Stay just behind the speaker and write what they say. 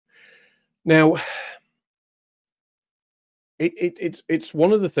Now, it's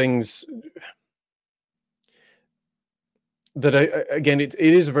one of the things that again, it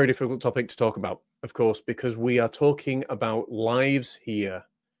is a very difficult topic to talk about, of course, because we are talking about lives here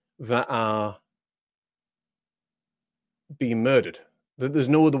that are being murdered. There's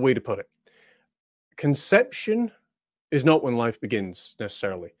no other way to put it. Conception is not when life begins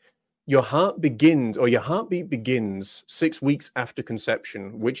necessarily. Your heartbeat begins 6 weeks after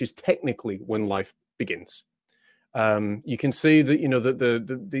conception, which is technically when life begins. You can see that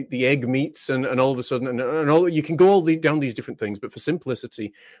the egg meets and all of a sudden and all, you can go down these different things, but for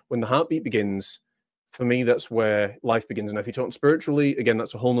simplicity, when the heartbeat begins, for me, that's where life begins. And if you're talking spiritually, again,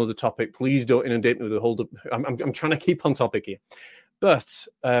 that's a whole nother topic. Please don't inundate me with a whole. I'm trying to keep on topic here, but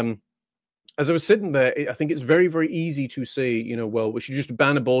as I was sitting there, I think it's very, very easy to say, well, we should just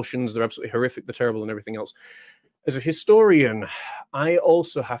ban abortions. They're absolutely horrific, they're terrible, and everything else. As a historian, I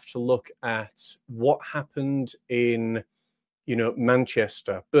also have to look at what happened in,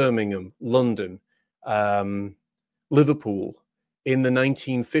 Manchester, Birmingham, London, Liverpool in the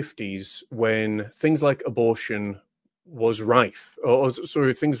 1950s when things like abortion was rife, or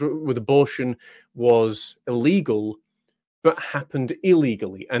sorry, things with abortion was illegal, but happened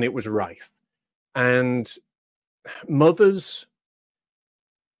illegally, and it was rife. And mothers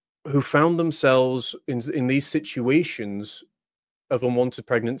who found themselves in these situations of unwanted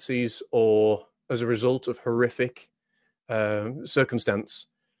pregnancies or as a result of horrific circumstance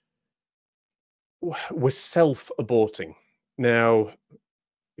were self-aborting. Now,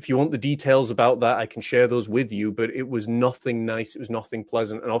 if you want the details about that, I can share those with you, but it was nothing nice, it was nothing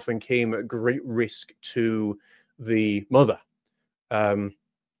pleasant, and often came at great risk to the mother.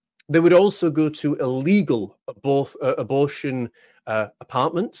 They would also go to illegal abortion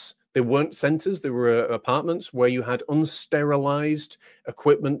apartments. They weren't centers, they were apartments where you had unsterilized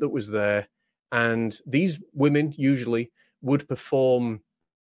equipment that was there. And these women usually would perform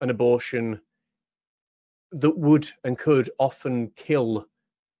an abortion that would and could often kill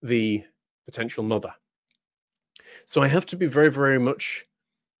the potential mother. So I have to be very, very much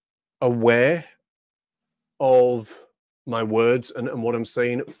aware of my words and what I'm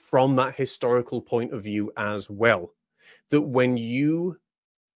saying from that historical point of view as well. That when you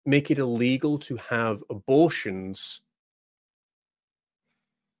make it illegal to have abortions,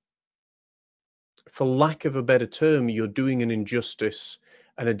 for lack of a better term, you're doing an injustice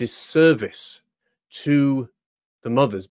and a disservice to the mothers,